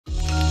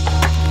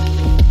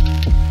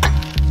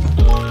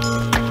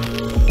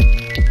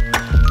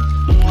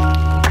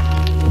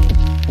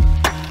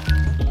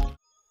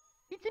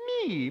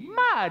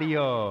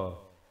Mario.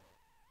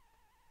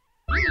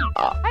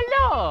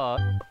 Hello.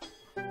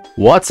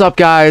 What's up,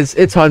 guys?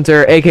 It's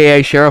Hunter,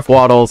 aka Sheriff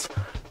Waddles.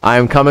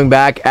 I'm coming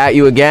back at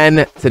you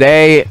again.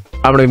 Today,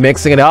 I'm going to be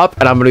mixing it up,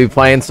 and I'm going to be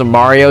playing some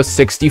Mario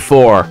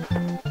 64.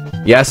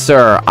 Yes,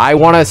 sir. I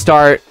want to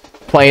start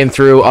playing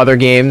through other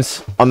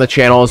games on the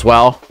channel as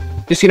well.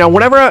 Just,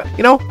 whenever,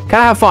 kind of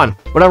have fun.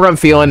 Whenever I'm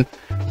feeling,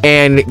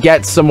 and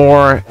get some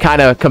more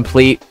kind of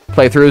complete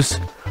playthroughs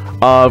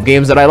of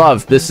games that I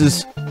love. This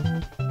is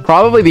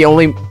probably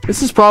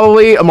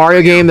a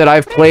Mario game that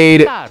I've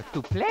played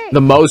the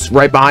most,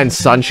 right behind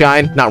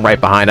Sunshine. Not right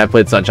behind, I've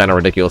played Sunshine a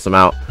ridiculous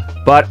amount.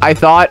 But I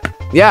thought,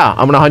 yeah,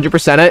 I'm gonna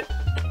 100% it,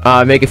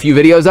 make a few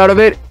videos out of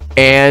it,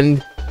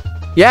 and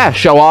yeah,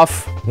 show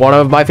off one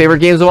of my favorite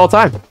games of all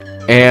time.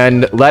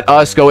 And let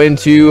us go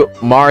into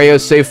Mario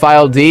Save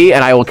File D,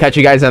 and I will catch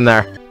you guys in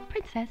there.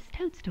 Princess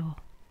Toadstool.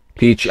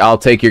 Peach, I'll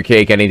take your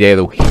cake any day of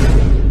the week.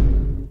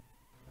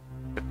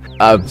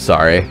 I'm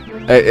sorry.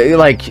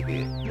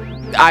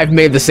 I've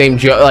made the same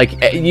joke.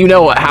 Like, you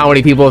know how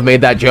many people have made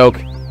that joke?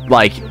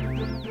 Like,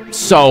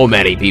 so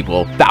many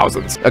people.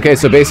 Thousands. Okay,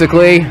 so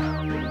basically,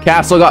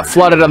 castle got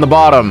flooded on the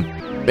bottom.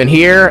 And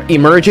here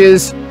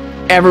emerges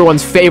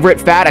everyone's favorite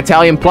fat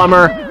Italian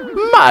plumber,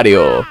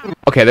 Mario.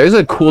 Okay, there's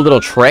a cool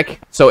little trick.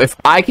 So if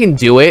I can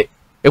do it,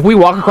 if we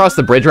walk across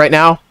the bridge right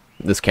now,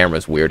 this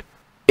camera's weird.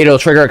 It'll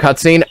trigger a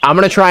cutscene. I'm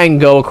gonna try and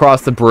go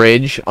across the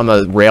bridge on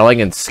the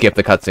railing and skip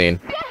the cutscene.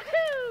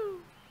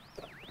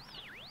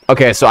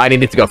 Okay, so I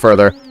needed to go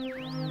further.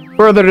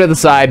 Further to the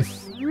side.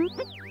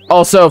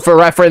 Also, for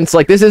reference,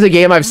 like, this is a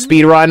game I've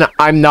speedrun.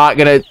 I'm not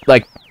gonna,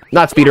 like,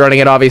 not speedrunning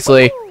it,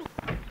 obviously.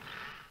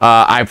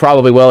 I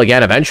probably will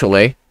again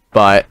eventually,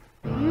 but...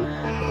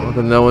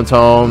 Welcome, no one's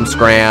home.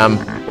 Scram.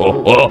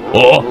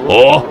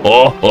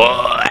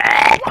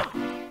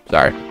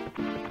 Sorry.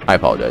 I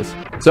apologize.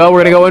 So, we're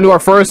gonna go into our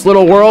first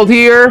little world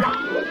here.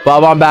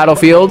 Bob-omb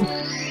Battlefield.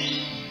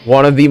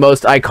 One of the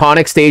most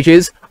iconic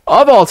stages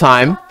of all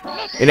time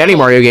in any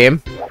Mario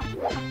game.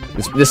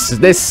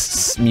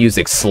 This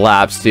music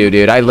slaps too,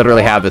 dude. I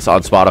literally have this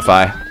on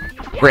Spotify.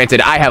 Granted,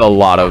 I have a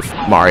lot of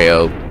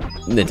Mario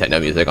Nintendo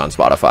music on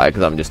Spotify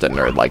because I'm just a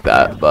nerd like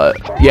that. But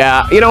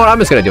yeah, you know what? I'm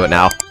just gonna do it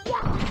now.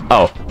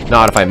 Oh,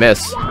 not if I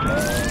miss.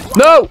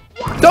 No!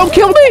 Don't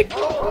kill me!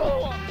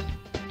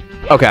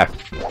 Okay,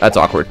 that's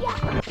awkward.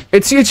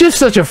 It's just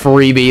such a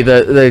freebie.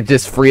 The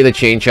just free the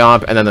chain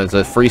chomp, and then there's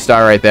a free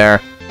star right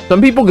there. Some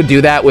people could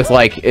do that with,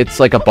 like, it's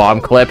like a bomb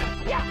clip.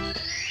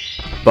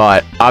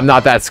 But I'm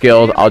not that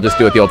skilled. I'll just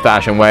do it the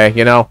old-fashioned way,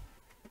 you know?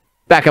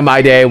 Back in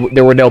my day,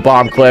 there were no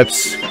bomb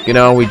clips. You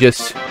know, we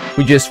just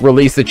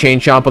released the chain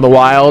chomp in the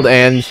wild,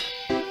 and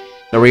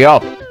there we go.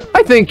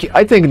 I think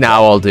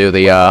now I'll do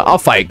the, I'll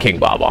fight King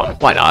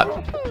Bob-omb. Why not?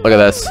 Look at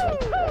this.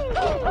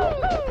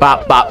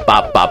 Bop, bop,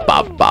 bop, bop,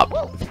 bop,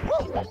 bop.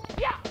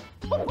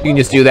 You can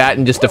just do that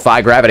and just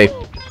defy gravity.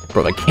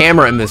 Bro, the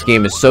camera in this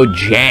game is so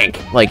jank.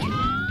 Like...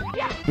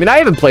 I mean, I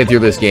haven't played through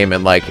this game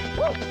in, like,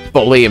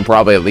 fully in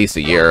probably at least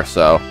a year,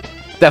 so...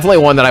 Definitely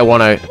one that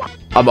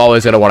I'm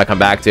always gonna want to come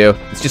back to.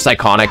 It's just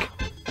iconic.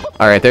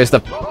 Alright, there's the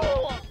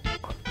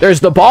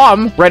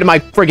bomb right in my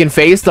friggin'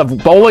 face, the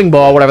bowling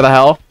ball, whatever the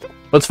hell.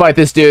 Let's fight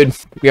this dude.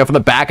 Go from the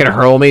back and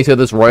hurl me to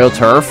this royal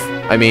turf.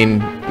 I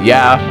mean,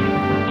 yeah.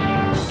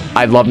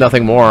 I'd love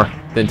nothing more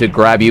than to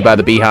grab you by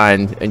the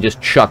behind and just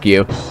chuck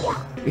you.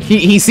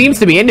 He seems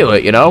to be into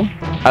it, you know?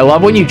 I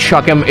love when you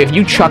chuck him, if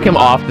you chuck him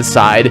off the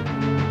side...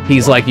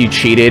 He's like, you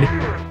cheated.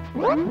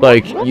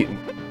 Like,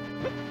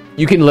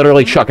 you can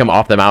literally chuck him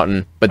off the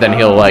mountain, but then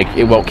he'll, like,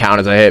 it won't count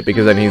as a hit,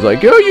 because then he's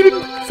like, oh, you didn't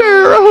be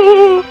fair.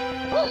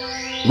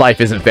 Oh. Life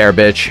isn't fair,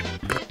 bitch.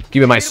 Give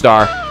me my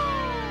star.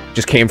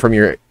 Just came from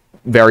your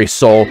very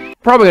soul.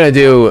 Probably gonna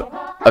do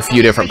a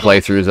few different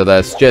playthroughs of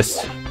this.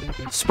 Just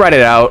spread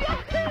it out.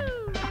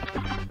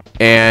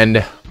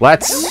 And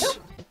let's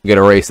get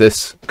a race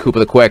this Koopa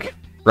the Quick.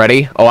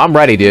 Ready? Oh, I'm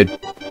ready, dude.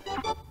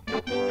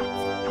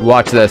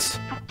 Watch this.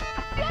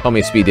 Call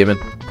me a speed demon.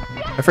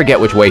 I forget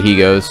which way he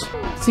goes.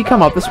 Does he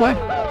come up this way?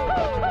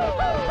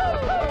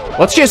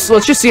 Let's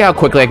just see how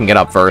quickly I can get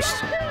up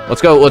first. Let's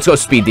go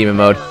speed demon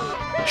mode.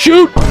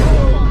 Shoot!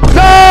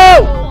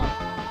 No!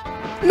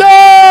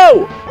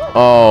 No!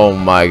 Oh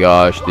my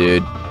gosh,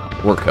 dude.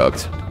 We're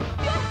cooked.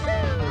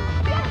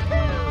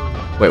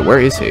 Wait, where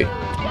is he?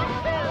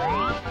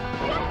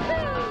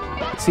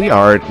 Is he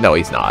hard? No,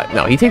 he's not.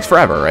 No, he takes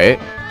forever, right?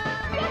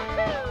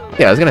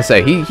 Yeah, I was gonna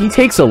say, he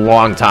takes a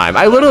long time.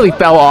 I literally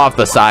fell off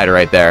the side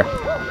right there.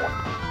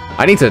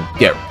 I need to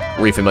get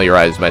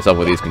refamiliarized myself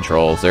with these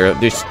controls. They're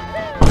just...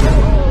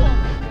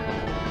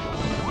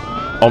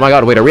 Oh my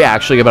god, wait, are we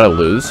actually about to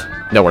lose?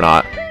 No, we're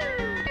not.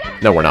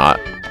 No, we're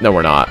not. No,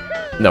 we're not.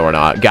 No, we're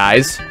not.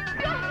 Guys.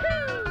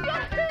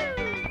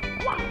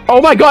 Oh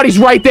my god, he's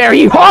right there!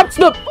 He hops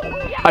the...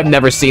 I've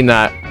never seen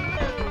that.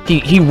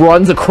 He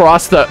runs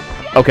across the...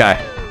 Okay.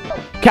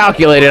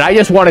 Calculated. I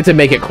just wanted to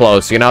make it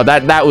close, you know?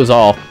 That was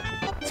all.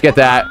 Let's get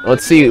that.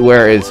 Let's see,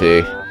 where is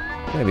he?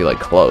 Gotta be, like,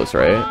 close,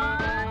 right?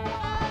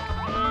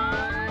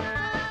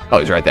 Oh,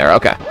 he's right there.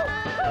 Okay.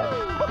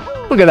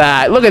 Look at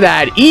that. Look at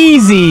that.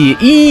 Easy.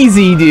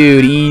 Easy,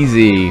 dude.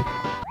 Easy.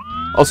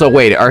 Also,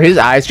 wait, are his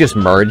eyes just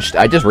merged?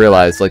 I just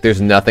realized, like, there's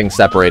nothing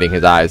separating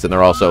his eyes, and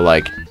they're also,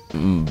 like,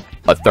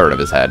 a third of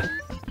his head.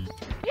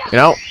 You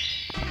know?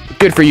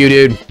 Good for you,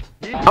 dude.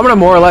 I'm gonna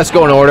more or less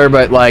go in order,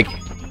 but, like,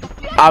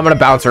 I'm gonna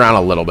bounce around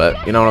a little bit.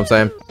 You know what I'm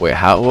saying? Wait,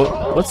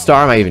 what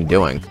star am I even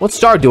doing? What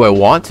star do I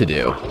want to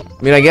do?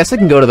 I mean, I guess I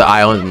can go to the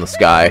island in the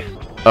sky.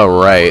 Oh,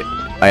 right.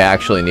 I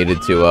actually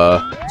needed to,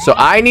 So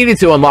I needed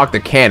to unlock the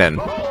cannon.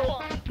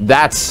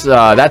 That's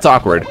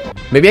awkward.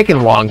 Maybe I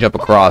can long jump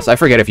across. I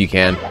forget if you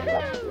can.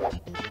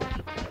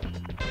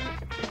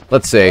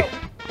 Let's see.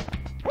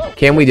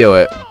 Can we do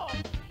it?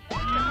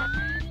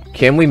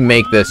 Can we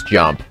make this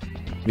jump?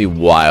 It'd be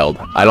wild.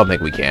 I don't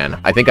think we can.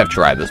 I think I've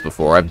tried this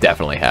before. I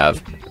definitely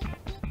have.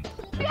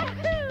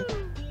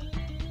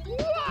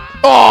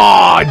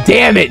 Oh,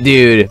 damn it,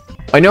 dude.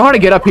 I know how to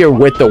get up here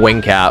with the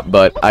wing cap,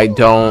 but we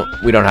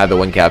don't have the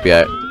wing cap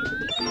yet.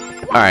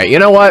 Alright, you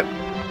know what?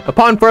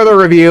 Upon further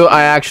review,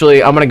 I'm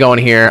gonna go in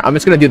here. I'm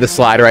just gonna do the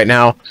slide right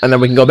now, and then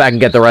we can go back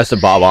and get the rest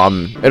of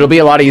Bob-omb. It'll be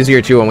a lot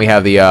easier, too, when we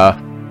have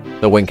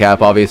the wing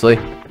cap, obviously.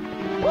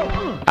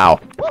 Ow.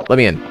 Let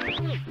me in.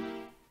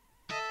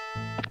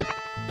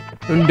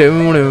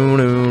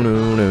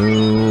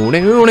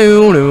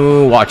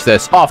 Watch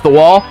this. Off the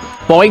wall.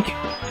 Boink.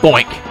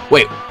 Boink.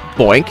 Wait.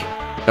 Boink.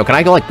 No, can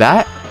I go like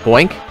that?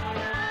 Boink.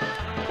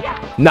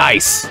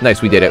 Nice.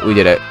 Nice, we did it. We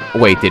did it.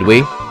 Wait, did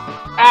we?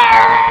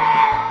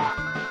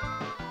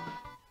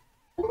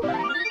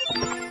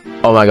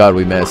 Oh my god,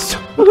 we missed.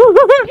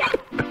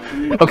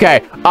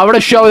 Okay, I'm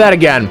gonna show that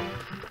again.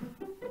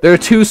 There are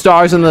 2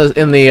 stars in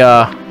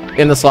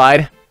the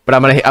slide, but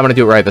I'm gonna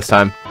do it right this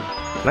time.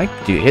 Can I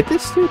hit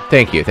this, dude?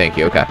 Thank you,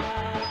 okay.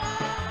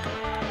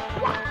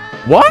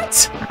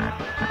 What?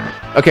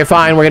 Okay,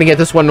 fine, we're gonna get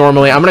this one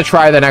normally. I'm gonna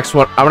try the next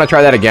one. I'm gonna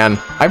try that again.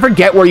 I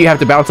forget where you have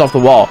to bounce off the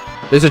wall.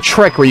 There's a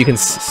trick where you can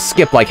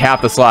skip like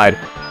half the slide.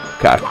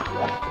 Okay.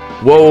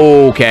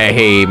 Whoa, okay,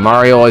 hey,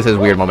 Mario always has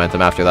weird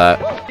momentum after that.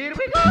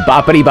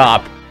 Boppity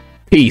bop.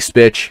 Peace,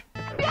 bitch.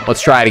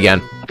 Let's try it again.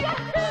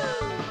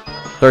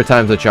 3rd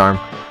time's the charm.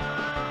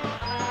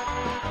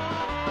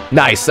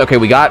 Nice. Okay,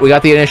 we got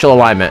the initial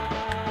alignment.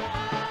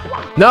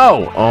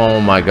 No!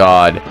 Oh my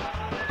god.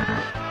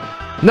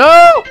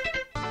 No!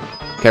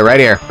 Okay, right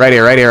here. Right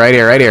here, right here, right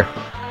here, right here.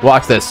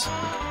 Watch this.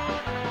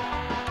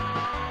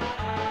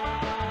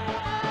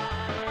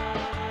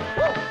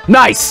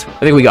 Nice! I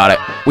think we got it.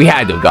 We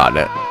had to have gotten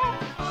it.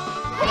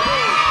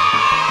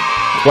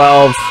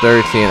 12,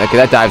 13. Okay,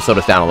 that dive slowed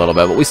us down a little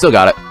bit, but we still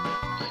got it.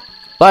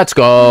 Let's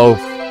go.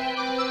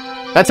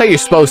 That's how you're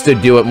supposed to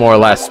do it, more or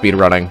less,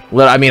 speedrunning.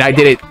 I mean, I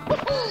did it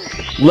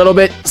a little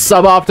bit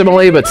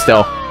suboptimally, but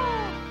still.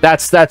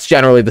 That's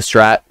generally the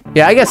strat.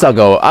 Yeah, I guess I'll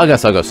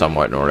go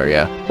somewhat in order,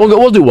 yeah.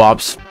 We'll do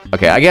Whomps.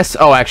 Okay, I guess,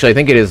 oh, actually, I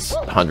think it is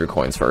 100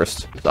 coins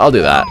first. So I'll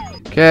do that.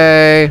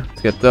 Okay,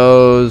 let's get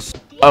those.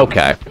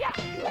 Okay.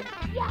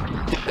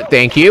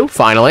 Thank you,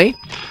 finally.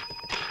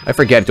 I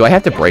forget, do I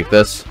have to break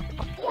this?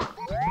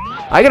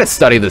 I gotta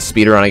study the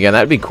speedrun again.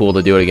 That'd be cool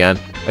to do it again.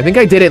 I think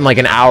I did it in like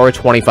an hour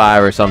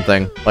 25 or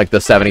something. Like the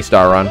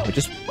 70-star run, which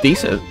is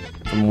decent.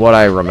 From what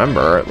I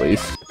remember, at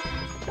least.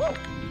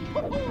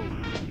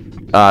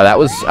 That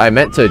was... I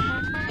meant to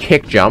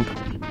kick jump.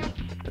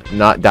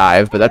 Not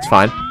dive, but that's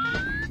fine.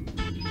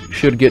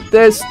 Should get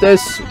this.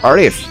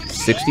 Already have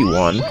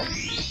 61.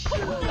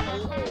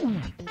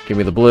 Give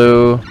me the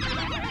blue.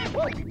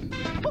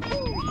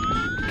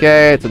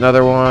 Okay, it's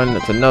another one.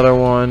 It's another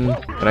one.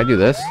 Can I do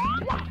this?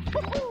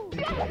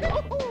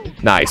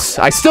 Nice.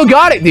 I still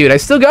got it, dude. I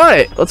still got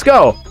it. Let's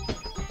go.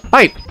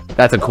 Hype.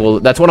 That's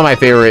one of my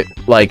favorite,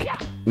 like,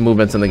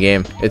 movements in the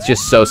game. It's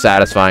just so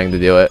satisfying to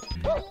do it.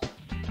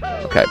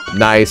 Okay,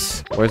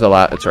 nice. Where's the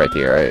lot? It's right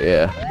here, right?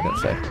 Yeah, I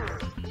was gonna say.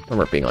 I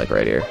remember it being, like,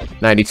 right here.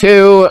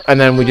 92,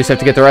 and then we just have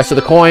to get the rest of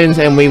the coins,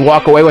 and we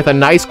walk away with a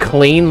nice,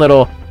 clean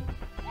little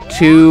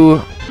two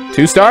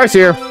stars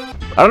here.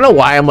 I don't know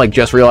why I'm, like,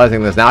 just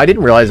realizing this now. I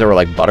didn't realize there were,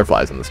 like,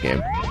 butterflies in this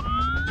game.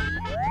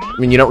 I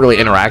mean, you don't really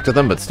interact with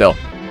them, but still.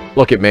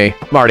 Look at me.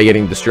 I'm already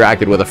getting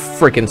distracted with a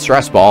freaking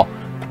stress ball.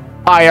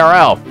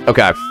 IRL.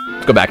 Okay,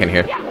 let's go back in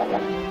here.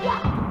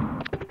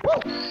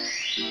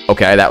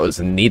 Okay, that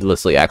was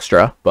needlessly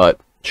extra, but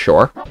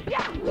sure.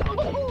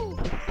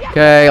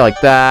 Okay,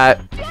 like that.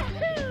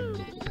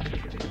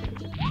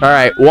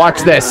 Alright,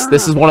 watch this.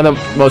 This is one of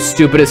the most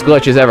stupidest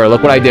glitches ever.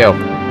 Look what I do.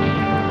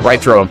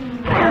 Right through him.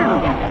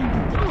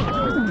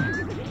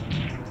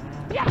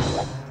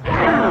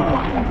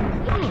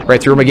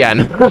 Right through him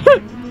again.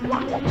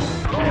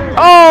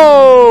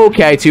 Oh,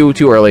 okay, too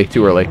early.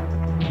 Too early.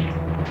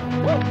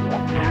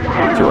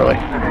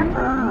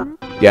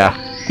 Yeah,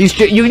 you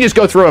can just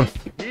go through him.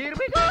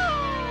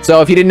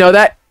 So if you didn't know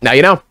that, now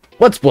you know.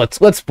 Let's blitz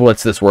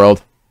this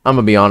world. I'm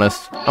gonna be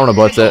honest. I wanna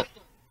blitz it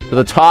to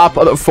the top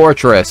of the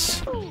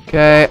fortress.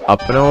 Okay,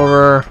 up and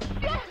over.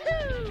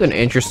 It's an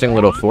interesting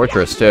little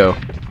fortress too.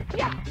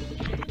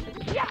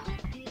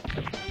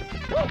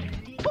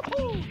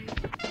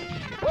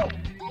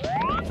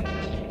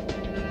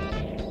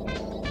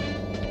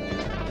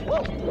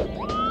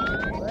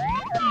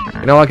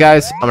 You know what,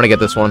 guys? I'm gonna get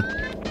this one.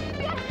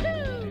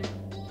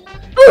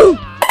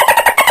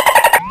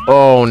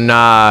 Oh,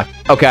 nah.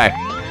 Okay.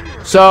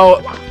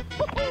 So,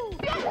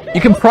 you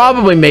can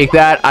probably make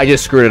that. I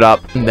just screwed it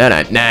up.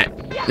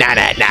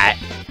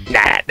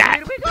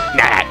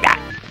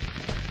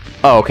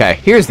 Oh, okay.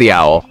 Here's the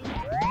owl.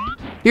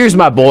 Here's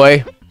my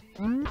boy.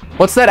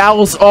 What's that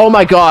owl's? Oh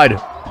my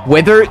god.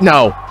 Wither?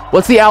 No.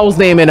 What's the owl's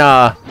name in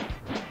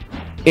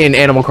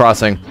Animal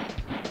Crossing?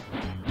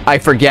 I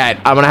forget.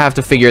 I'm gonna have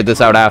to figure this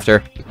out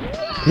after.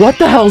 What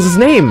the hell's his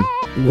name?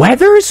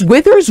 Withers?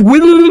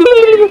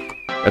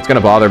 That's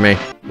gonna bother me.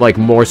 Like,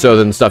 more so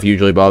than stuff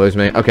usually bothers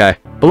me. Okay.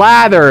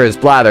 Blathers.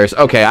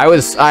 Okay,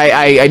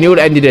 I knew it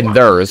ended in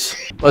theirs.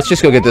 Let's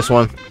just go get this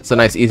one. It's a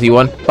nice, easy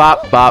one.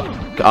 Bop.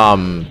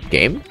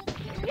 Game?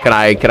 Can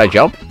I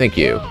jump? Thank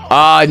you.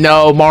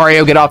 No,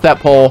 Mario, get off that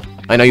pole.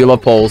 I know you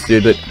love poles,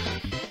 dude, but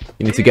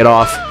you need to get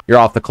off. You're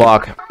off the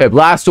clock. Okay,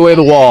 blast away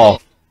the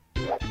wall.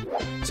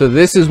 So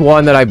this is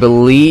one that I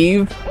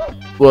believe...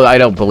 Well, I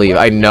don't believe.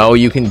 I know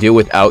you can do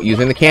without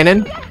using the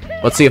cannon.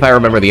 Let's see if I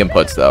remember the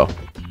inputs, though.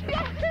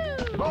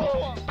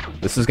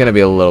 This is going to be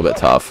a little bit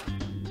tough.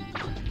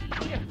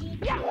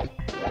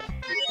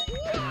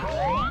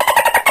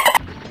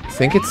 I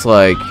think it's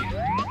like...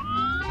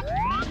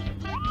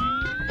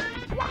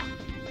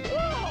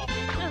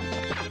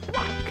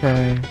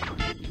 Okay.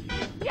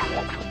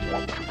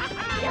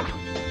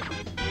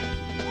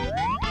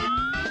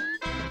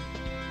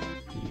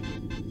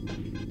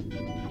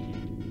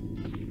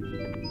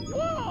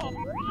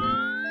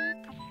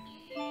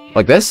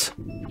 Like this?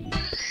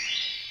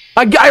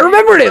 I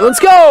remembered it! Let's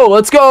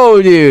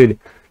go, dude!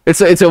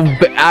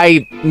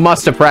 I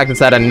must have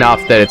practiced that enough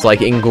that it's,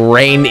 like,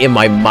 ingrained in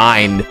my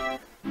mind.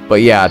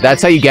 But yeah,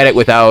 that's how you get it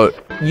without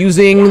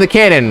using the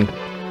cannon.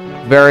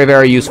 Very,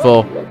 very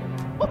useful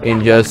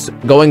in just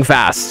going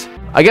fast.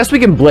 I guess we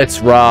can blitz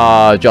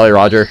Jolly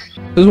Roger.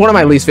 This is one of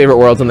my least favorite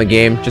worlds in the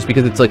game, just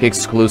because it's, like,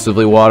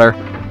 exclusively water.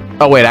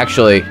 Oh, wait,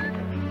 actually,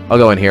 I'll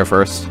go in here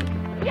first.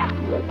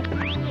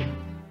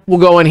 We'll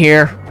go in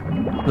here.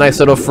 Nice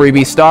little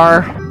freebie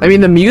star. I mean,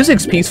 the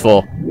music's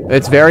peaceful.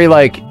 It's very,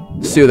 like,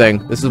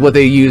 soothing. This is what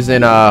they use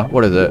in,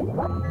 what is it?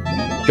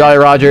 Jolly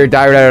Roger,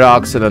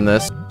 Diredox, and then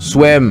this.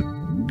 Swim.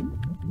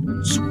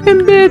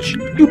 Swim, bitch!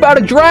 You about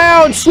to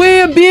drown!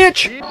 Swim,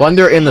 bitch!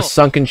 Wonder in the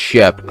sunken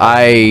ship.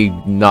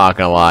 I'm not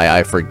gonna lie,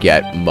 I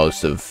forget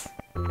most of...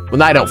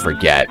 Well, I don't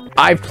forget.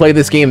 I've played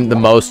this game the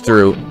most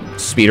through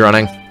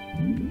speedrunning.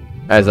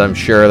 As I'm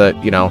sure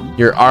that, you know,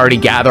 you're already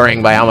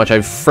gathering by how much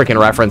I've freaking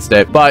referenced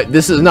it. But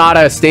this is not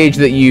a stage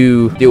that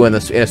you do in a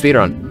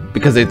speedrun.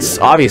 Because it's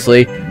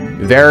obviously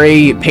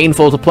very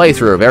painful to play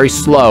through, very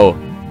slow.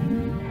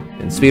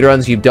 In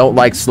speedruns, you don't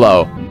like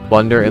slow.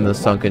 Wonder in the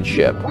sunken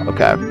ship.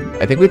 Okay.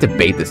 I think we have to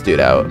bait this dude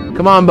out.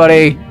 Come on,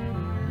 buddy.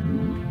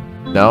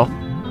 No?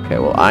 Okay,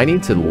 well, I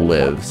need to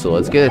live. So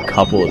let's get a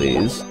couple of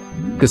these.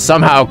 Because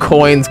somehow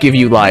coins give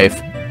you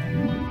life.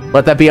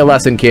 Let that be a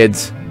lesson,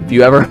 kids. If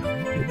you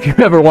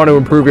ever want to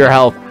improve your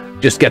health,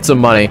 just get some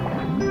money.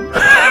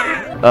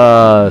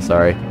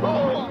 Sorry.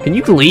 Can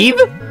you leave?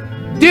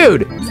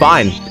 Dude,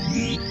 fine.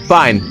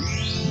 Fine.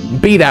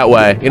 Be that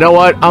way. You know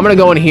what? I'm gonna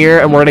go in here,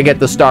 and we're gonna get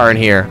the star in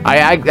here.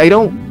 I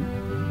don't...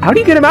 How do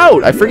you get him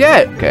out? I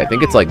forget. Okay, I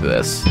think it's like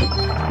this.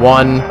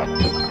 1,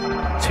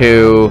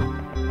 2,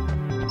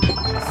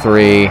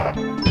 3,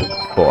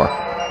 4.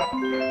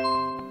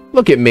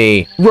 Look at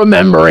me.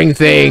 Remembering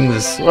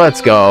things. Let's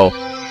go.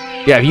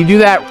 Yeah, if you do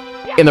that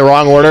in the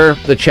wrong order,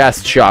 the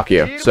chests shock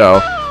you.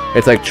 So,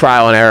 it's like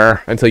trial and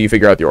error until you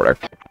figure out the order.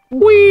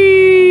 Whee!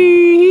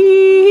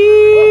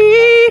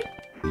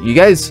 You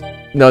guys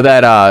know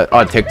that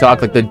on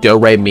TikTok, like the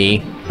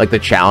Do-Re-Mi, like the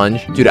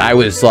challenge? Dude, I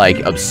was like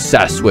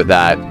obsessed with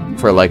that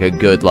for like a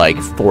good like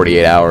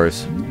 48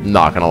 hours.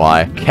 Not gonna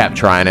lie. Kept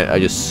trying it. I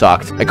just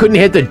sucked. I couldn't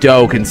hit the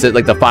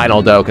like the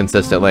final dough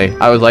consistently.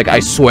 I was like, I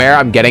swear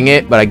I'm getting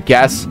it, but I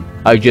guess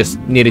I just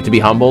needed to be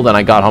humbled, and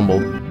I got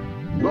humbled.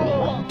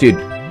 Dude,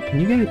 can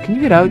you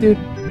get out, dude?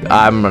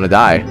 I'm gonna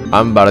die.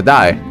 I'm about to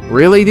die.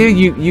 Really, dude?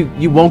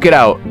 You won't get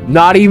out.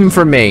 Not even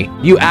for me.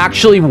 You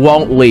actually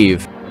won't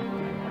leave.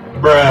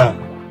 Bruh.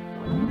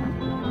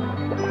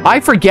 I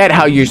forget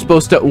how you're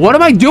supposed to... What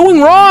am I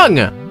doing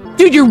wrong?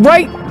 Dude, you're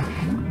right.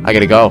 I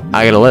gotta go.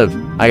 I gotta live.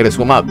 I gotta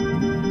swim up.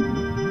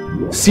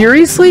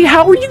 Seriously?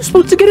 How are you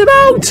supposed to get him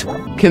out?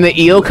 Can the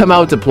eel come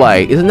out to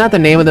play? Isn't that the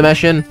name of the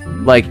mission?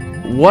 Like,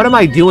 what am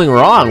I doing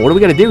wrong? What do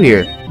we gotta do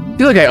here? I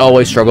feel like I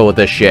always struggle with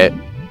this shit.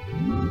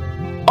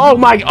 Oh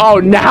my... Oh,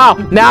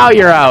 now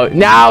you're out.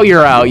 Now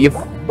you're out. You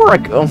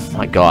frick. Oh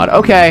my god.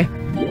 Okay.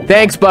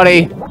 Thanks,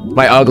 buddy.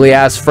 My ugly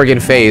ass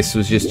friggin' face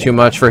was just too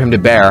much for him to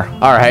bear.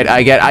 Alright,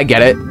 I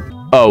get it.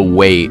 Oh,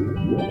 wait.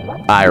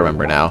 I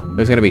remember now.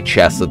 There's gonna be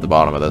chests at the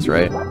bottom of this,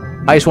 right?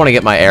 I just want to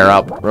get my air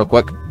up real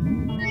quick.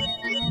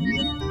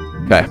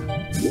 Okay.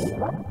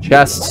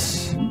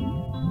 Chests.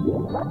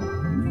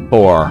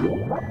 4.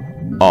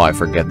 Oh, I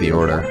forget the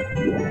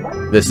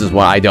order. This is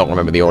one. I don't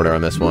remember the order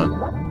on this one.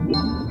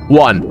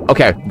 1.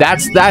 Okay,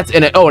 that's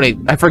in it. Oh,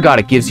 and I forgot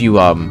it gives you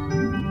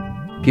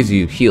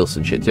heals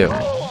and shit too.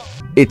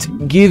 It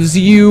gives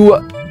you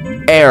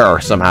air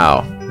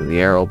somehow. The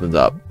air opens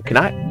up. Can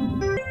I?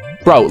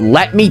 Bro,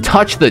 let me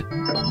touch the...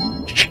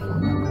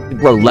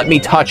 Bro, let me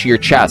touch your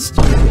chest.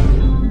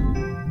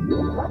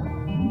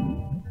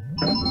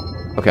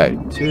 Okay,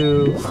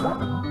 2...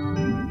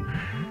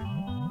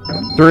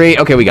 3.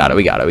 Okay, we got it.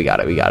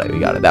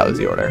 That was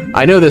the order.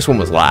 I know this one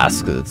was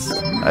last, because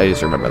I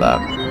just remember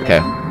that. Okay.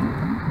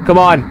 Come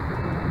on.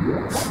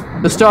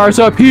 The star's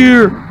up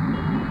here.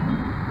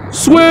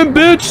 Swim,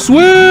 bitch,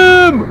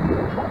 swim!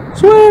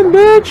 Swim,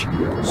 bitch!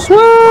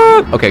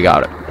 Swim! Okay,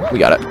 got it. We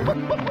got it.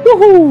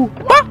 Woohoo!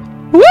 Ah!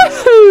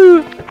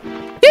 Woohoo!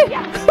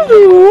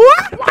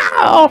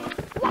 Wow!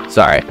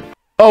 Sorry.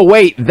 Oh,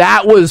 wait,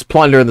 that was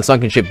Plunder in the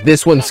Sunken Ship.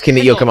 This one's Can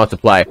the Eel Come Out to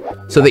Play?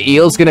 So the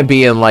eel's gonna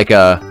be in, like,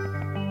 a...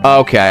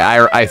 Okay,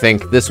 I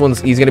think this one's...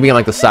 He's gonna be on,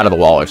 like, the side of the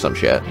wall or some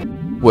shit.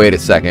 Wait a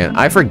second.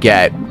 I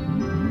forget.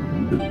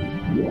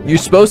 You're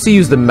supposed to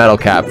use the metal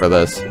cap for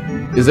this.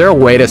 Is there a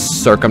way to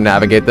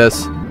circumnavigate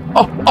this?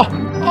 Oh!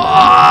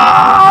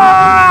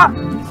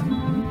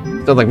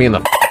 Sounds like me in the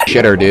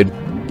shitter, dude.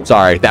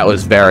 Sorry, that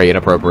was very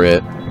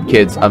inappropriate.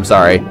 Kids, I'm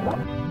sorry.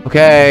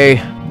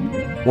 Okay.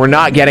 We're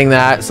not getting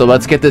that, so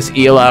let's get this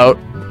eel out.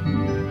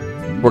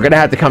 We're gonna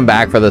have to come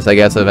back for this, I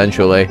guess,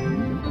 eventually.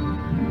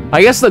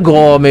 I guess the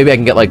goal, maybe I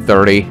can get like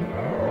 30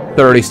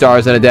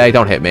 stars in a day.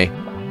 Don't hit me.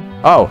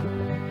 Oh.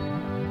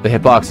 The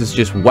hitbox is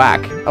just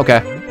whack.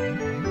 Okay.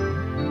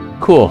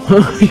 Cool.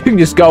 You can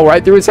just go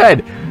right through his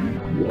head.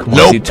 Come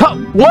on, dude.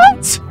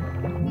 What?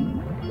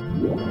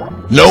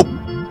 Nope.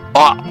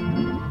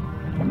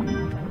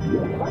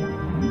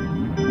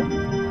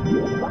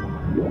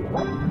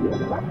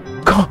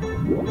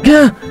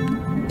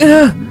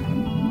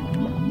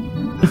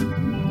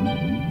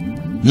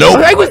 Nope.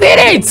 I was in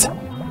it!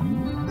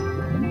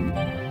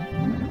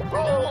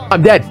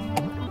 I'm dead.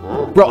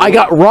 Bro, I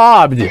got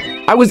robbed.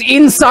 I was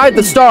inside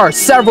the star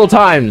several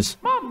times.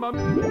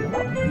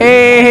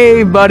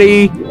 Hey,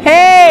 buddy.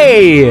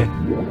 Hey!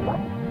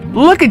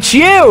 Look at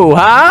you,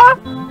 huh?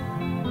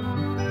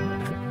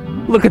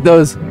 Look at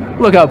those.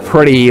 Look how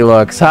pretty he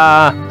looks,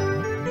 huh?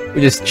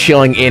 We're just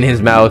chilling in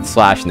his mouth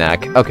 /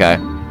 neck. Okay.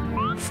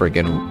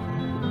 Freaking.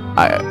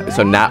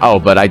 So now. Oh,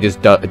 but I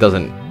just it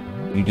doesn't.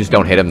 You just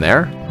don't hit him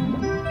there.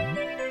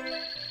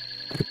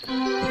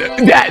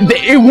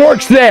 It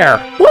works there.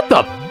 What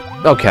the?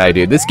 Okay,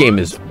 dude. This game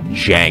is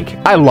jank.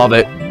 I love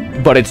it,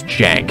 but it's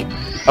jank.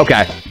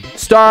 Okay.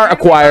 Star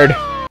acquired.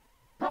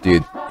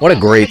 Dude, what a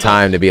great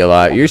time to be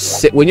alive.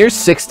 When you're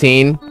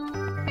 16.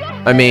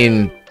 I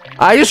mean,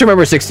 I just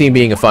remember 16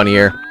 being a fun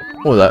year.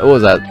 What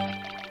was that?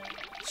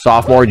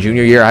 Sophomore,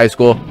 junior year of high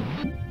school.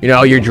 You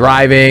know, you're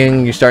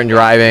driving, you're starting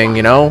driving,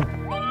 you know?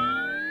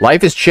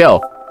 Life is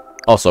chill.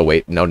 Also,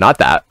 wait, no, not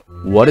that.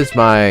 What is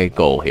my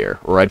goal here?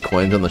 Red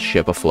coins on the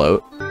ship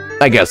afloat.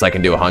 I guess I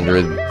can do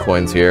 100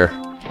 coins here.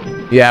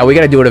 Yeah, we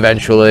gotta do it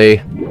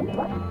eventually.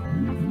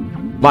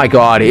 My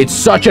god, it's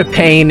such a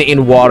pain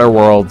in water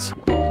worlds.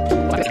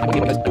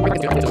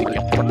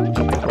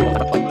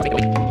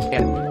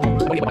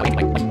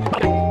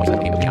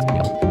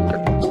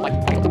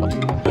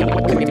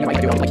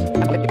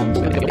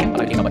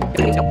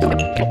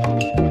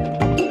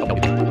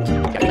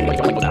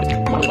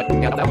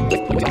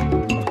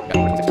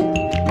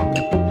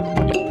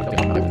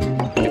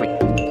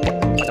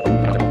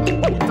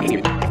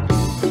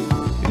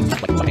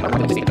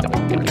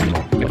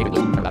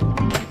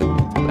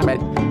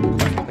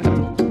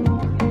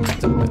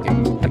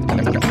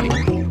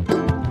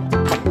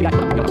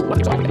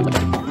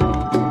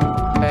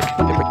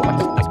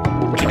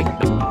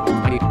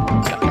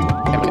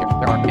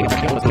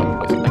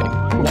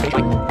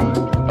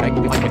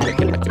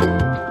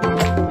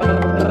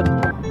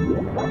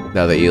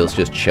 Now the eel's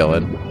just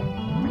chilling.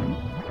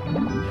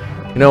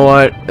 You know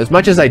what? As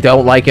much as I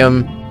don't like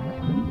him,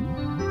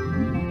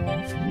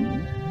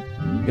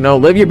 you know,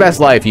 live your best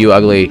life, you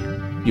ugly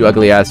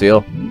ass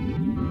eel.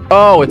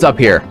 Oh, it's up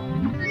here.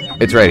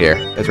 It's right here.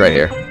 It's right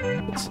here.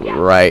 It's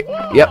right.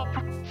 Yep.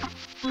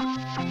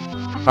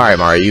 All right,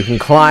 Mario, you can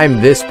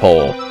climb this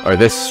pole or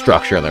this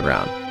structure on the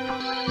ground.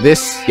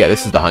 This, yeah,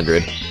 this is the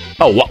 100.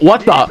 Oh,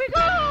 what the?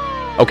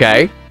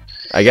 Okay.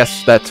 I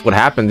guess that's what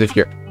happens if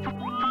you're...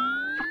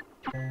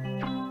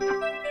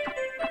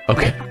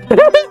 Okay.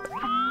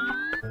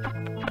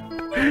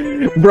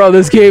 Bro,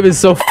 this game is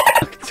so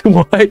fucked.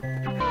 What?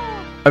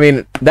 I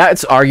mean,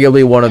 that's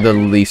arguably one of the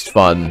least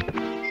fun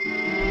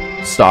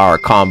star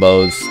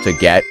combos to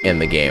get in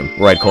the game.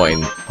 Red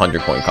coin,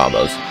 100 coin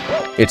combos.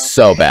 It's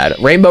so bad.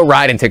 Rainbow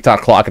Ride and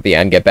TikTok Clock at the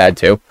end get bad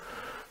too.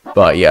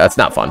 But yeah, it's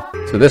not fun.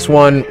 So this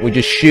one, we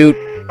just shoot.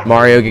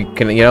 Mario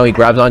can, you know, he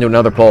grabs onto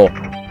another pole.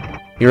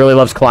 He really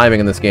loves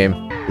climbing in this game.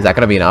 Is that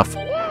gonna be enough?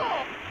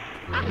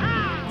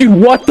 Dude,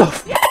 what the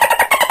f—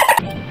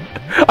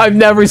 I've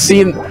never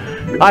seen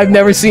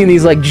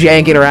these like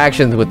jank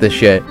interactions with this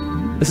shit.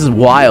 This is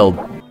wild.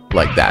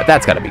 Like that.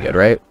 That's gotta be good,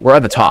 right? We're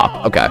at the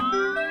top. Okay.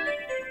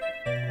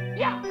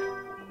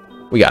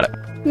 We got it.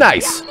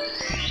 Nice.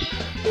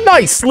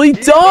 Nicely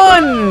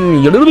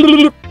done.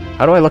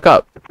 How do I look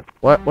up?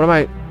 What am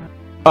I?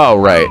 Oh,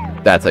 right.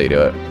 That's how you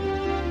do it.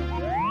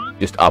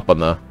 Just up on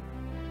the...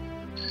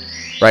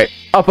 Right.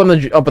 Up on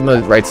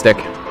the right stick.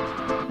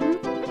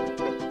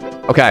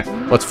 Okay,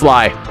 let's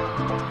fly.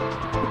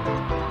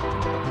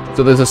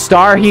 So there's a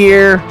star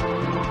here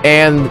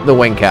and the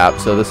wing cap.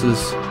 So this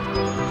is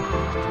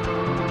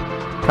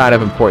kind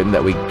of important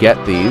that we get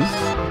these.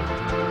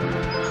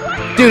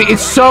 Dude,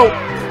 it's so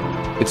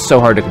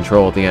hard to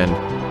control at the end.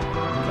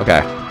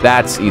 Okay,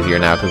 that's easier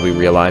now because we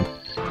realigned.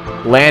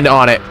 Land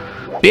on it,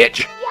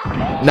 bitch.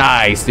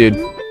 Nice, dude.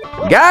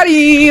 Got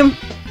him.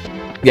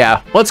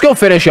 Yeah, let's go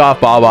finish off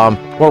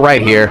Bob-omb. We're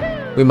right here.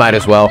 We might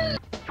as well.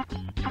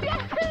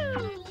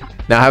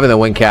 Now having the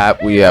wing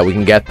cap, we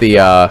can get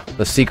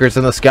the secrets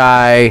in the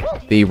sky,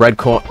 the red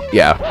coin.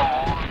 Yeah,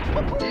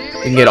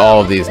 we can get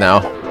all of these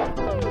now.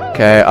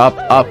 Okay, up,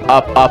 up,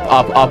 up, up,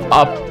 up, up,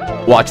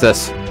 up. Watch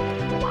this.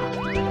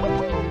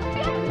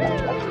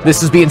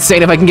 This would be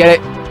insane if I can get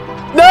it.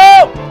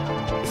 No!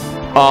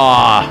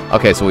 Ah,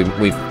 okay, so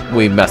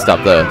we messed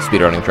up the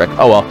speedrunning trick.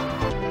 Oh well.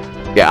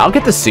 Yeah, I'll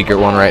get the secret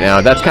one right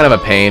now. That's kind of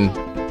a pain.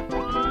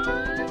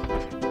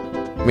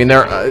 I mean,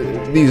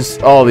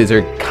 all of these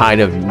are kind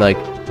of like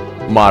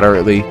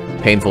moderately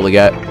painful to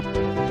get.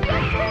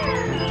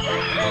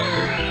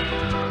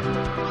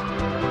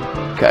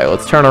 Okay,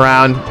 let's turn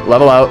around,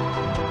 level out.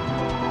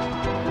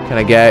 Can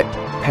I get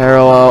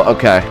parallel?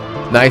 Okay,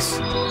 nice.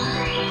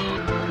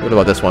 What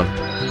about this one?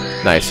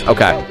 Nice.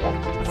 Okay,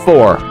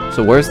 4.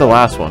 So where's the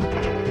last one?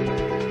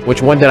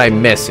 Which one did I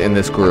miss in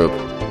this group?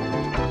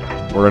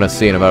 We're gonna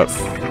see in about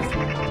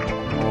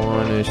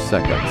 1-ish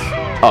seconds.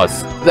 Oh,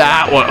 it's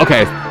that one.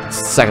 Okay,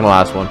 second to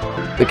last one.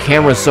 The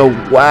camera's so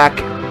whack.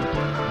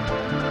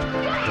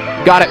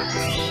 Got it.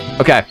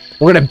 Okay,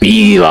 we're gonna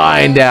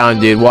beeline down,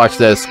 dude. Watch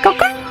this.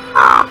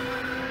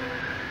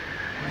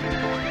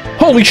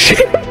 Holy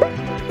shit!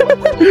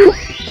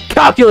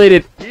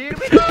 Calculated.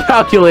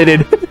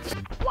 Calculated.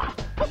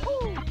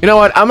 You know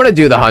what? I'm gonna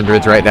do the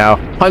hundreds right now.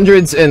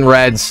 Hundreds and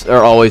reds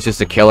are always just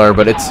a killer,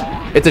 but it's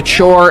a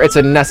chore. It's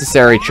a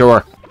necessary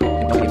chore.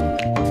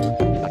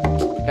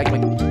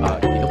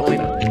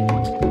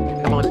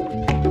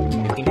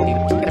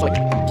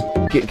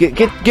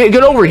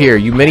 Get over here,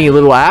 you mini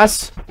little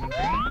ass.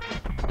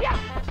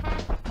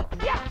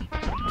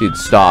 Dude,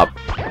 stop.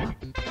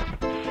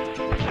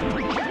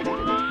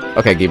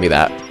 Okay, give me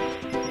that.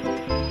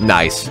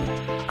 Nice.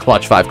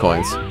 Clutch 5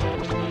 coins.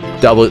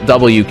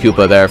 W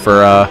Koopa there for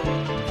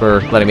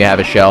letting me have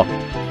his shell.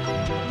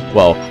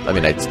 Well, I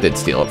mean, I did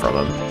steal it from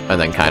him, and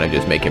then kind of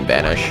just make him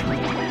vanish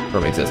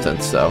from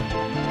existence, so...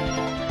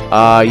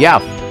 yeah.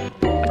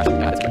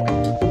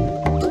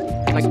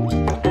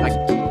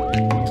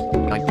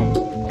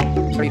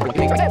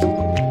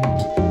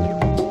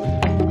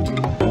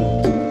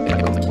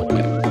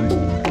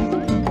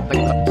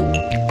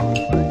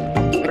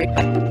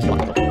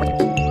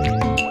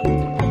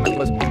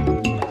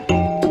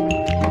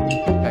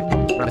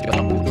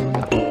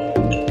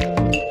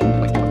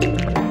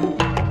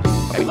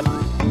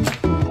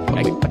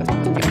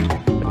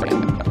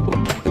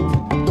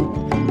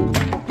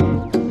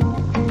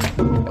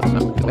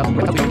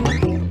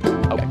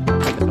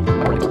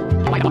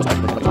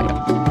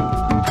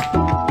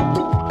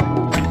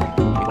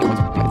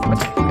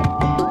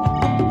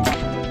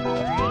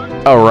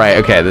 Oh, right,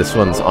 okay, this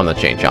one's on the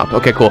chain chomp.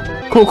 Okay, cool.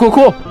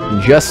 Cool.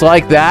 Just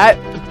like that.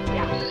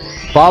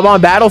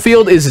 Bob-omb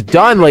Battlefield is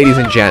done, ladies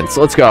and gents.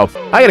 Let's go.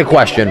 I got a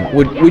question.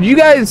 Would you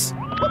guys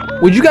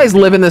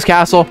live in this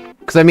castle?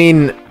 Because, I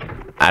mean,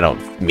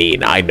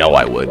 I know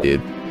I would,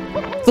 dude.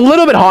 It's a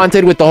little bit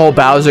haunted with the whole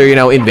Bowser, you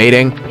know,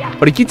 invading.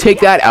 But if you take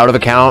that out of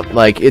account,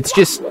 like, it's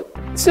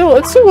still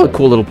a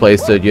cool little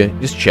place to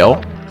just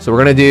chill. So we're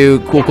gonna do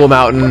Cool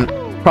Mountain.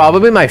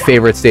 Probably my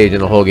favorite stage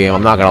in the whole game,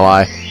 I'm not gonna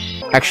lie.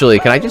 Actually,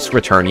 can I just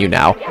return you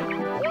now?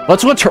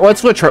 Let's return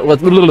this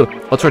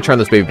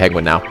baby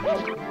penguin now.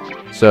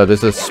 So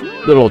there's this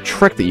little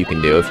trick that you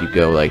can do if you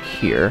go like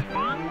here.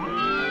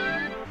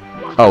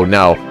 Oh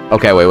no.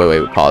 Okay,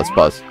 wait.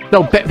 Pause.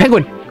 No,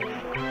 penguin.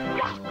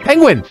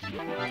 Penguin.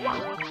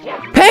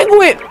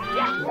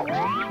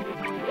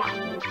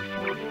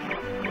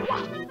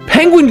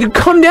 Penguin,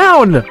 come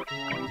down.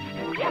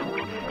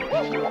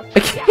 I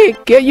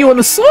can't get you on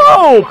the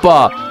slope.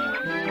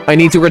 I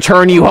need to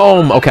return you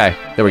home. Okay,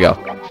 there we go.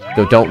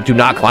 Do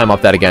not climb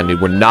up that again, dude.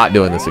 We're not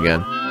doing this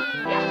again.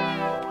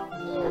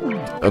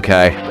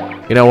 Okay.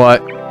 You know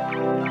what?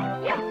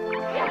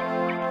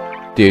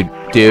 Dude.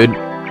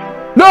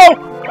 No!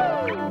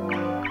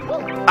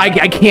 I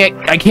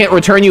can't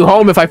return you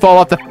home if I fall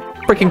off the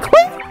freaking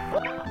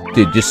cliff.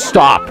 Dude, just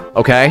stop,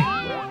 okay?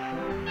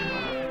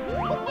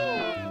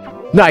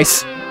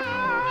 Nice.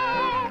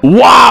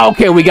 Wow,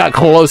 okay, we got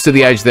close to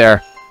the edge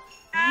there.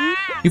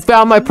 You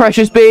found my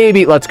precious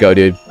baby. Let's go,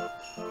 dude.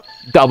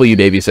 W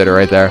babysitter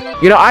right there.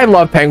 You know, I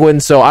love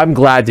penguins, so I'm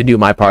glad to do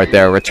my part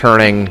there,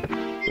 returning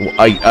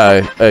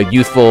a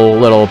youthful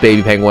little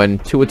baby penguin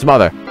to its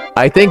mother.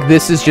 I think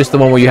this is just the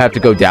one where you have to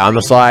go down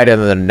the slide,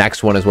 and then the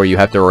next one is where you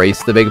have to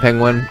race the big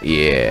penguin.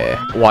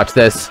 Yeah. Watch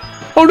this.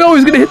 Oh no,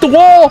 he's gonna hit the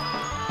wall!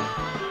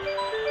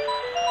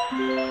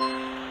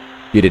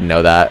 You didn't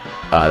know that?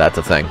 That's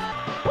a thing.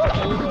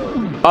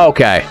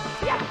 Okay.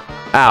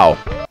 Ow.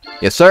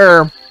 Yes,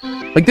 sir.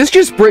 Like,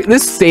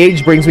 this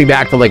stage brings me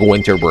back to, like,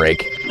 winter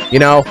break. You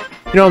know?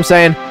 You know what I'm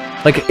saying?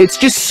 Like, it's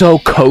just so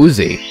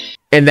cozy.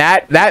 And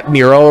that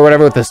mural or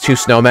whatever with those two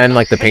snowmen,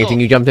 like the painting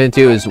you jumped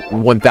into, is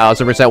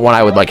 1000% one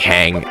I would, like,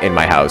 hang in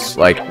my house.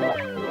 Like,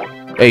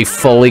 a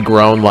fully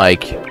grown,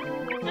 like,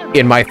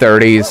 in my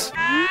 30s,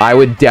 I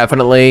would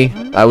definitely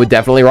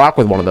rock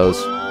with one of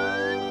those.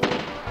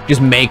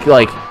 Just make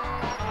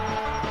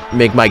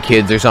my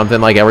kids or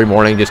something, like, every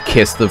morning, just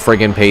kiss the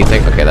friggin'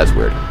 painting. Okay, that's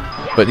weird.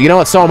 But you know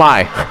what? So am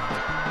I.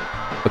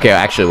 Okay,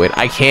 actually, wait.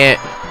 I can't...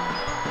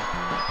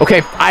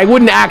 Okay, I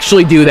wouldn't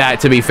actually do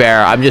that, to be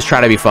fair. I'm just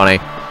trying to be funny.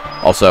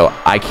 Also,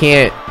 I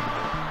can't...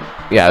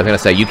 Yeah, I was gonna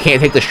say, you can't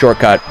take the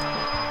shortcut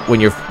when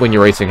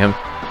you're racing him.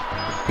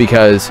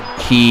 Because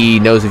he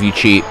knows if you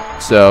cheat,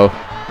 so...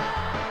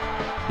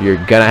 You're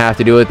gonna have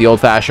to do it the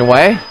old-fashioned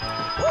way.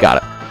 Got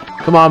it.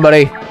 Come on,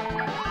 buddy.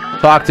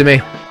 Talk to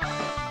me.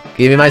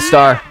 Give me my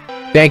star.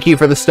 Thank you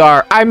for the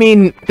star. I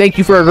mean, thank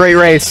you for a great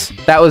race.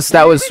 That was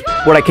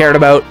what I cared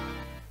about.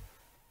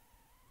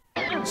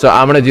 So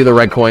I'm gonna do the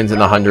red coins in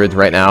the hundreds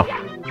right now.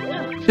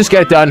 Just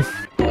get it done.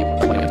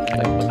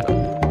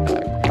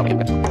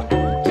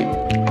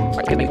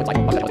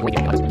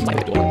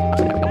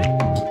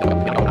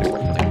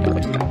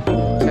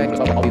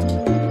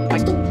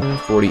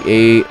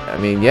 48. I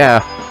mean, yeah,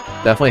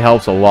 definitely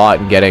helps a lot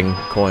in getting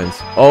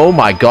coins. Oh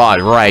my god,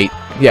 right.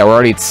 Yeah, we're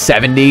already at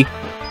 70.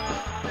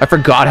 I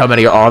forgot how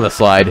many are on the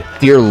slide.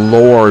 Dear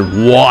lord,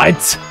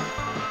 what?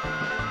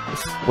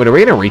 Wait, are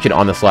we gonna reach it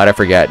on the slide? I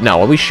forget. No,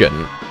 well, we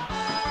shouldn't.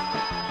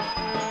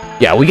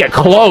 Yeah, we get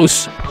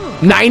close.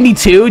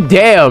 92?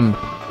 Damn.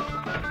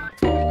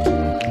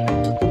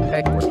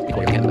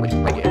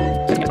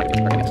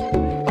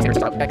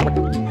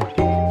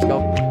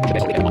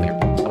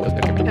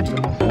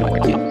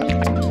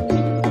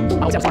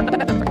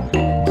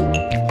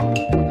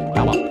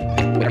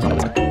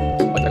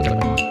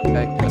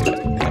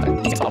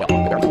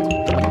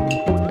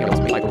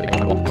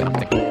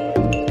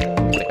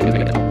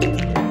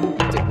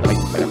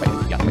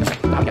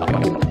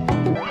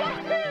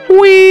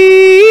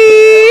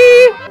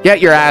 Get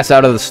your ass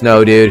out of the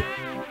snow, dude.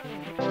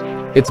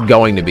 It's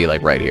going to be,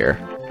 like, right here.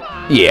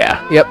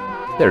 Yeah. Yep.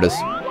 There it is.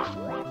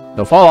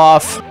 Don't fall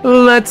off.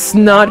 Let's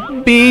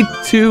not be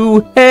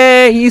too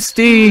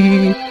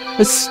hasty.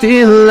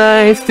 Still,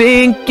 I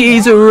think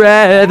he's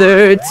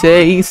rather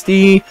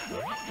tasty.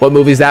 What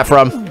movie is that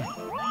from?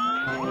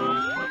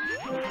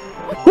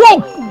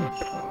 Whoa!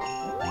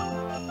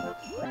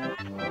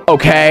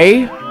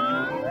 Okay.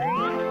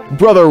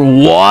 Brother,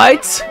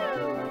 what?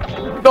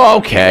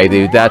 Okay,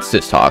 dude, that's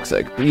just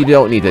toxic. You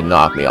don't need to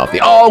knock me off the...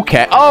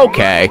 Okay,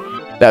 okay.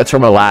 That's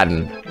from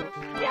Aladdin.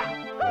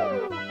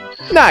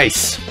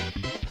 Nice.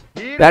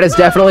 That is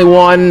definitely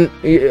one...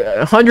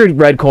 100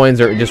 red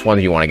coins are just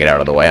ones you want to get out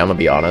of the way, I'm gonna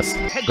be honest.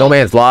 No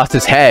man's lost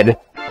his head.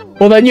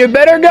 Well, then you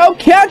better go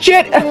catch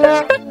it!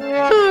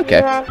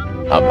 Okay.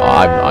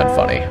 I'm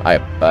funny.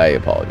 I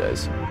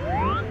apologize.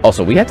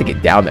 Also, we have to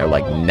get down there,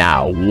 like,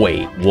 now.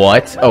 Wait,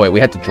 what? Oh, wait,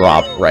 we have to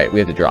drop. Right, we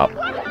have to drop.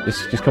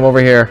 Just come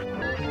over here.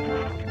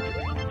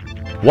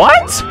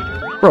 What?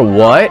 Bro,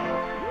 what?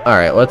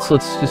 Alright, let's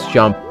just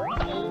jump.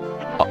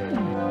 Oh,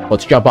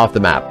 let's jump off the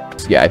map.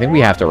 Yeah, I think we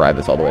have to ride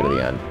this all the way to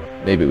the end.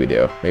 Maybe we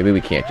do. Maybe we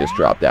can't just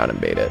drop down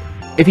and bait it.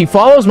 If he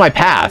follows my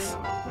path...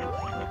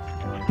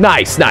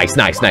 Nice, nice,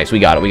 nice, nice. We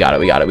got it, we got it,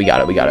 we got it, we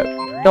got it, we got it.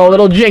 Oh, a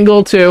little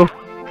jingle, too.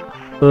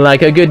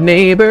 Like a good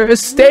neighbor,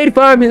 State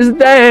Farm is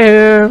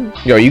there.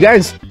 Yo, you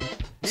guys...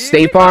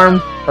 State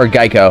Farm or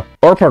Geico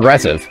or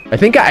Progressive? I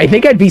think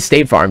I'd be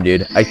State Farm,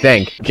 dude. I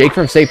think Jake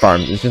from State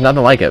Farm. There's just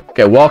nothing like it.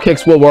 Okay, wall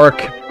kicks will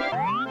work.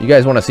 You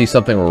guys want to see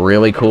something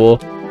really cool?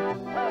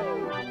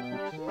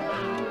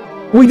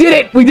 We did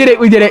it! We did it!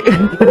 We did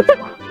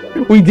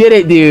it! We did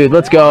it, dude.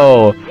 Let's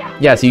go.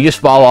 Yeah, so you just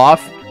fall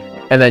off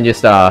and then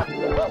just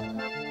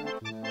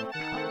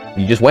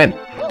you just win.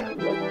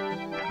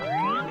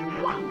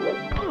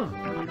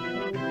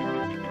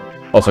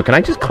 Also, can I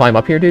just climb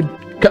up here, dude?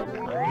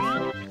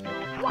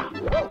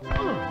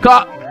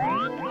 Ah!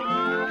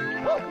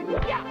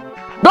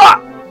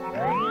 Ah!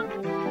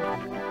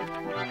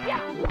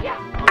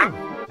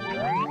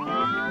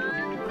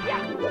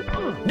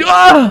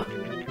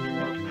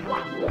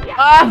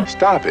 Ah!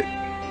 Stop it.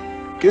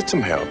 Get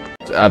some help.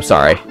 I'm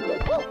sorry.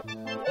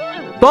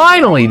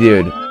 Finally,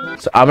 dude.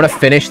 So I'm gonna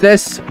finish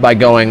this by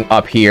going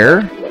up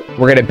here.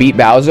 We're gonna beat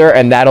Bowser,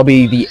 and that'll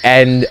be the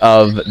end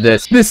of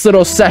this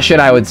little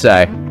session, I would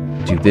say.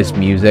 Dude, this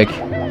music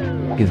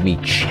gives me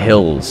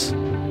chills.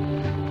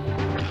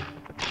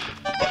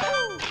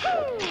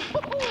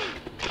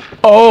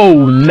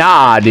 Oh,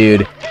 nah,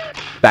 dude.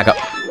 Back up.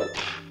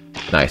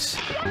 Nice.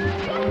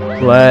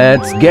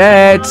 Let's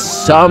get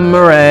some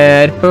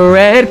red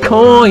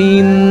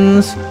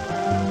coins.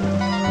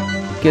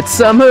 Get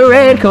some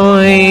red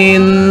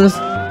coins.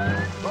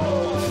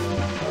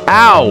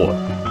 Ow.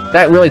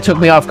 That really took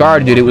me off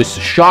guard, dude. It was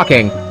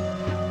shocking.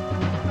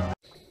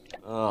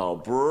 Oh,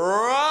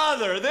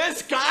 brother,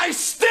 this guy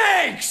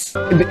stinks!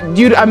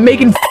 Dude, I'm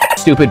making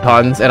stupid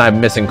puns, and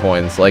I'm missing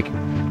coins. Like, and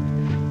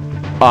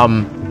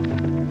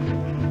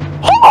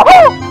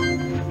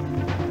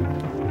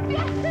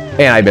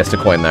I missed a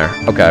coin there.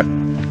 Okay.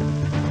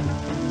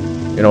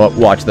 You know what?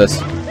 Watch this.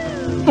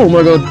 Oh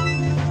my god.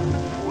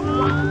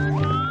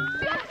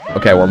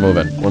 Okay, we're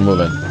moving. We're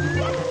moving.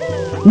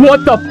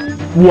 What the?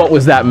 What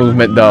was that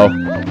movement, though?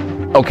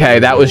 Okay,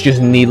 that was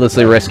just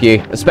needlessly risky.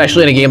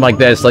 Especially in a game like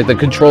this. Like, the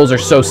controls are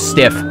so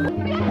stiff.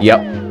 Yep.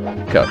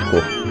 Okay,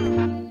 cool.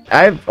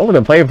 I've only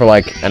been playing for,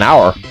 like, an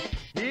hour.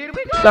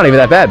 It's not even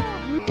that bad.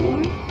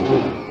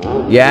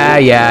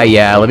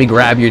 Yeah. Let me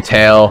grab your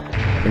tail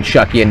and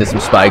chuck you into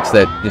some spikes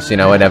that just, you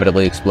know,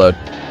 inevitably explode.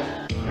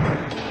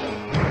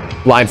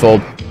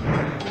 Blindfold.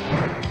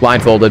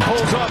 Blindfolded.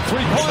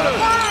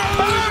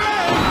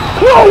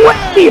 Whoa,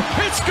 wait!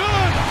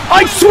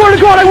 I swear to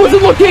God, I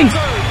wasn't looking!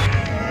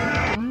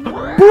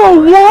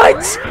 Bro,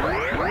 what?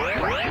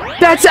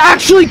 That's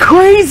actually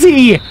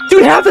crazy!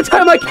 Dude, half the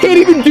time I can't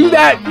even do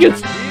that!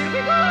 Just...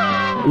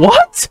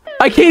 What?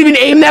 I can't even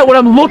aim that when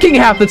I'm looking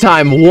half the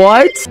time.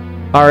 What?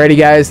 Alrighty,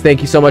 guys.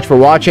 Thank you so much for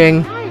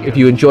watching. If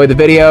you enjoyed the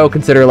video,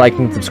 consider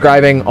liking and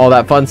subscribing, all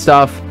that fun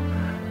stuff.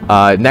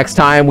 Next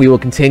time, we will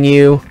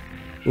continue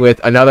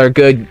with another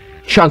good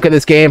chunk of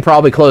this game,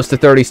 probably close to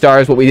 30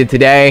 stars, what we did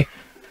today.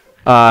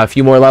 A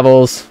few more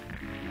levels.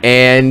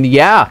 And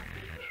yeah,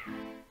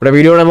 whatever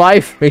you're doing in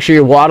life, make sure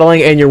you're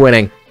waddling and you're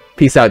winning.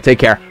 Peace out. Take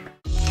care.